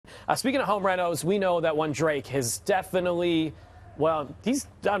Speaking of home renos, we know that one Drake has definitely, well, he's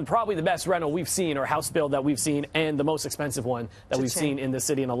done probably the best rental we've seen, or house build that we've seen, and the most expensive one that we've seen in the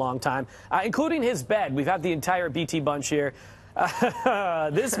city in a long time, including his bed. We've had the entire BT bunch here.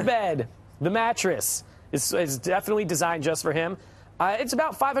 This bed, the mattress, is definitely designed just for him. It's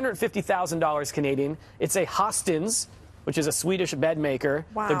about $550,000 Canadian. It's a Hostens, which is a Swedish bed maker.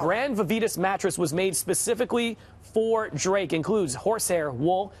 Wow. The Grand Vivitas mattress was made specifically for Drake. Includes horsehair,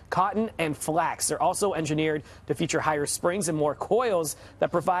 wool, cotton, and flax. They're also engineered to feature higher springs and more coils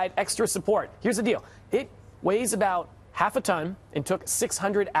that provide extra support. Here's the deal. It weighs about half a ton and took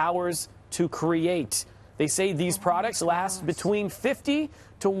 600 hours to create. They say these products last between 50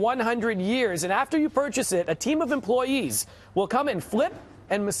 to 100 years. And after you purchase it, a team of employees will come and flip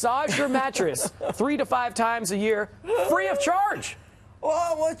and massage your mattress 3 to 5 times a year, free of charge.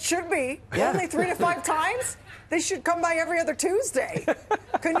 Well, it should be. Yeah. Only 3 to 5 times? They should come by every other Tuesday.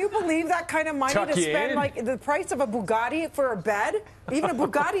 Can you believe that kind of money to spend, like the price of a Bugatti for a bed? Even a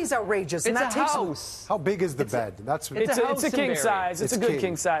Bugatti's outrageous. It's and that a takes house. How big is the bed? It's a king size. It's a good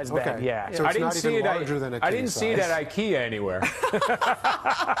king size bed. Okay. Yeah. So it's not even larger than a king I didn't see it size. at IKEA anywhere.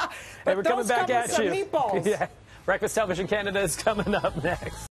 Hey, we're coming back at you. Meatballs. Yeah. Breakfast Television Canada is coming up next.